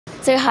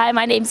So hi,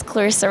 my name's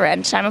Clarissa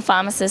Rentsch. I'm a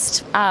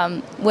pharmacist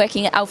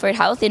working at Alfred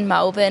Health in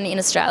Melbourne in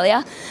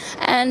Australia,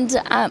 and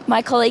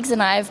my colleagues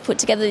and I have put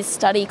together this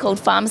study called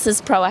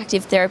Pharmacist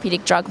Proactive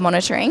Therapeutic Drug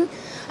Monitoring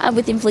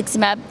with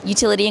Infliximab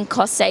utility and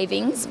cost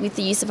savings with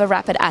the use of a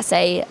rapid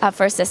assay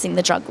for assessing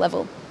the drug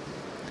level.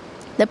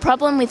 The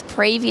problem with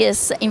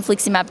previous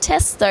Infliximab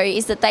tests, though,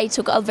 is that they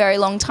took a very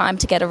long time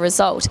to get a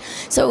result.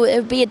 So it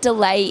would be a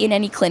delay in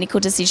any clinical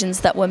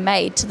decisions that were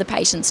made to the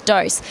patient's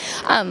dose,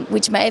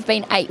 which may have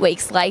been 8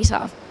 weeks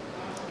later.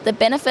 The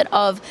benefit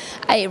of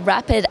a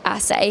rapid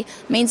assay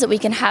means that we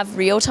can have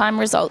real-time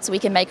results. We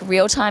can make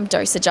real-time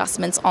dose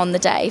adjustments on the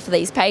day for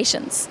these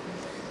patients.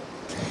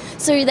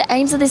 So the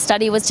aims of this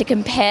study was to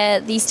compare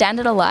the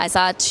standard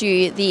ELISA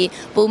to the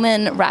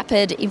BÜHLMANN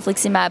rapid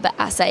Infliximab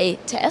assay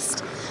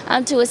test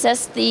to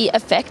assess the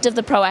effect of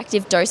the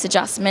proactive dose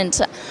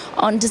adjustment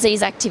on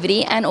disease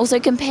activity, and also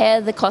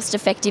compare the cost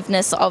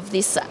effectiveness of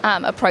this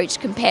approach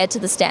compared to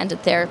the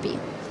standard therapy.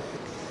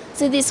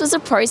 So this was a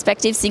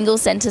prospective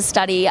single-centre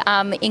study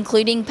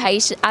including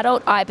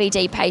adult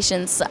IBD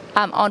patients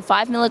on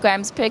 5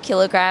 milligrams per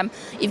kilogram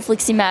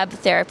Infliximab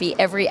therapy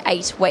every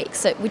 8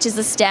 weeks, which is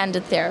the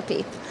standard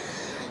therapy.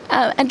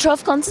 And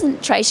trough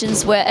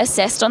concentrations were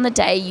assessed on the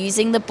day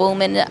using the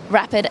BÜHLMANN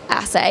rapid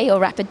assay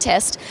or rapid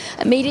test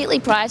immediately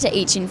prior to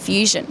each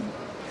infusion.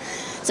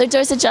 So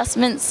dose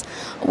adjustments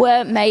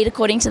were made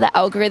according to the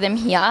algorithm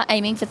here,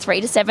 aiming for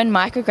 3 to 7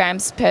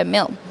 micrograms per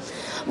mil.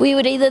 We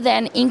would either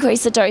then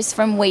increase the dose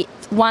from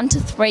 1 to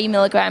 3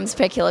 milligrams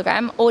per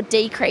kilogram, or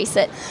decrease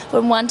it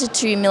from 1 to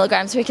 2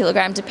 milligrams per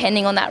kilogram,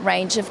 depending on that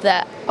range of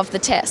the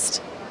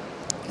test.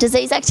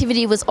 Disease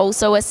activity was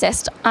also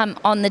assessed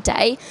on the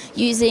day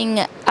using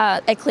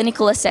a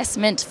clinical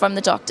assessment from the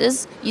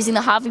doctors, using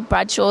the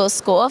Harvey-Bradshaw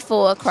score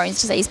for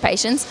Crohn's disease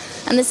patients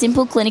and the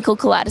simple clinical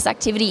colitis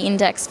activity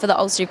index for the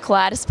ulcerative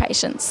colitis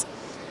patients.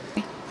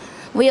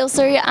 We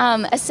also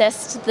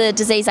assessed the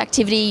disease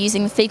activity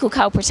using the fecal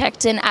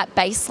calprotectin at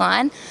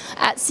baseline,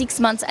 at 6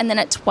 months and then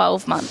at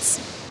 12 months.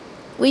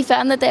 We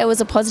found that there was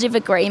a positive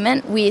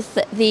agreement with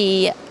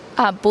the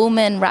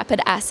BÜHLMANN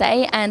rapid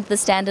assay and the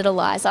standard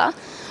ELISA,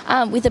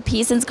 with a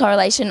Pearson's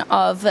correlation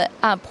of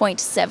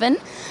 0.7,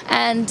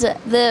 and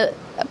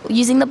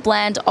using the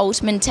bland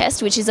Altman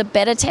test, which is a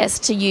better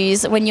test to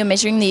use when you're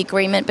measuring the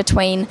agreement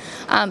between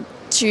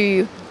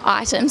two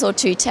items or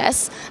two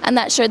tests, and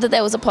that showed that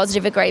there was a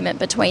positive agreement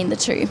between the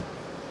two.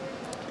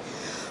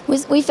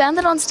 We found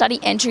that on study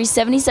entry,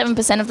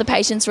 77% of the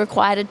patients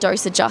required a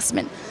dose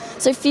adjustment.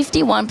 So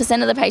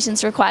 51% of the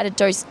patients required a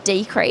dose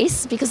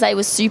decrease because they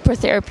were super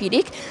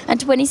therapeutic, and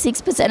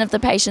 26% of the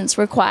patients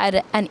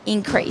required an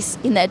increase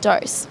in their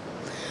dose.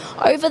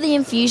 Over the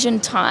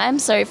infusion time,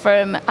 so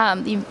from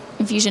the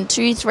infusion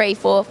 2, 3,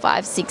 4,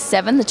 5, 6,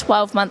 7, the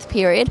 12-month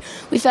period,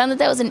 we found that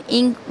there was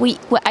we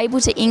were able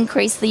to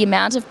increase the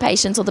amount of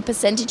patients, or the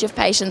percentage of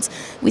patients,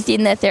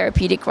 within their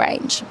therapeutic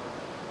range.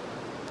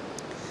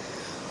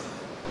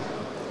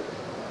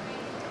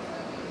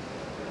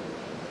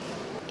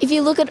 If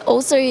you look at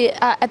also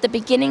at the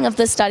beginning of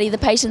the study, the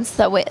patients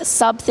that were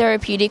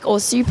subtherapeutic or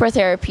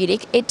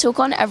supratherapeutic, it took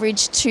on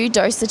average 2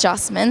 dose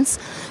adjustments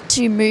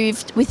to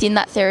move within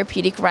that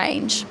therapeutic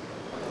range.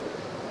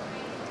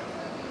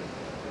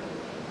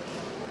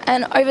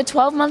 And over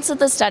 12 months of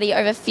the study,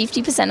 over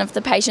 50% of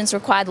the patients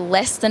required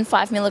less than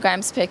 5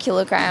 milligrams per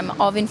kilogram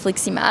of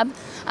Infliximab,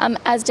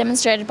 as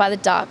demonstrated by the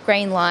dark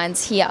green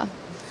lines here.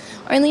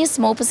 Only a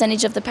small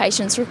percentage of the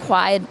patients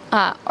required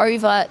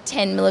over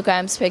 10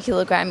 milligrams per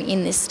kilogram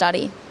in this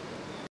study.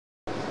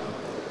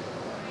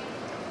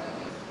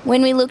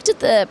 When we looked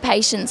at the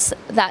patients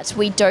that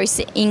we dose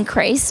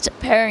increased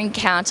per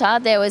encounter,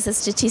 there was a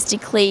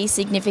statistically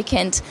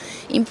significant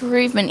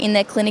improvement in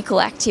their clinical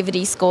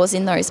activity scores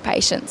in those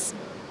patients.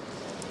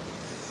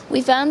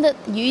 We found that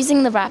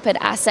using the rapid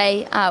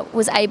assay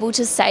was able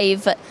to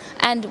save,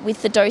 and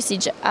with the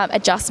dosage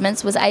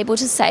adjustments, was able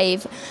to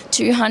save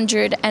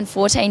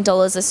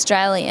 $214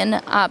 Australian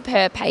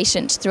per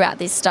patient throughout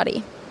this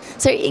study.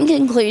 So in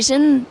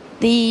conclusion,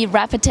 the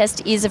rapid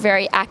test is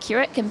very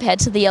accurate compared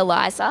to the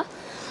ELISA,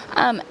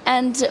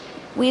 and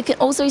we can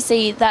also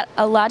see that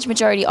a large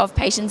majority of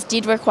patients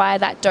did require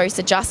that dose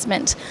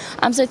adjustment.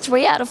 So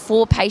 3 out of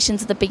 4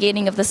 patients at the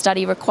beginning of the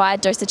study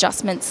required dose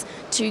adjustments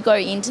to go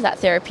into that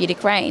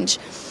therapeutic range.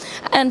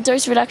 And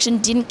dose reduction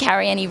didn't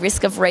carry any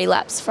risk of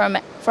relapse from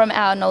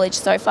our knowledge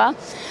so far.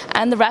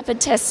 And the rapid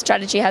test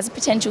strategy has the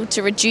potential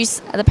to reduce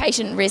the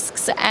patient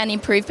risks and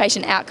improve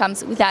patient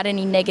outcomes without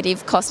any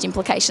negative cost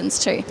implications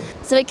too.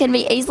 So it can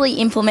be easily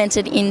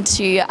implemented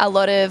into a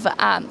lot of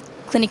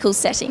clinical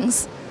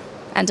settings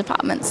and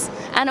departments.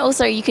 And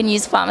also you can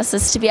use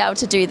pharmacists to be able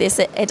to do this.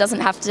 It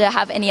doesn't have to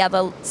have any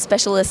other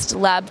specialist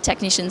lab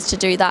technicians to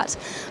do that.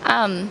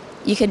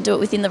 You can do it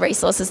within the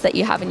resources that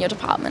you have in your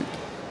department.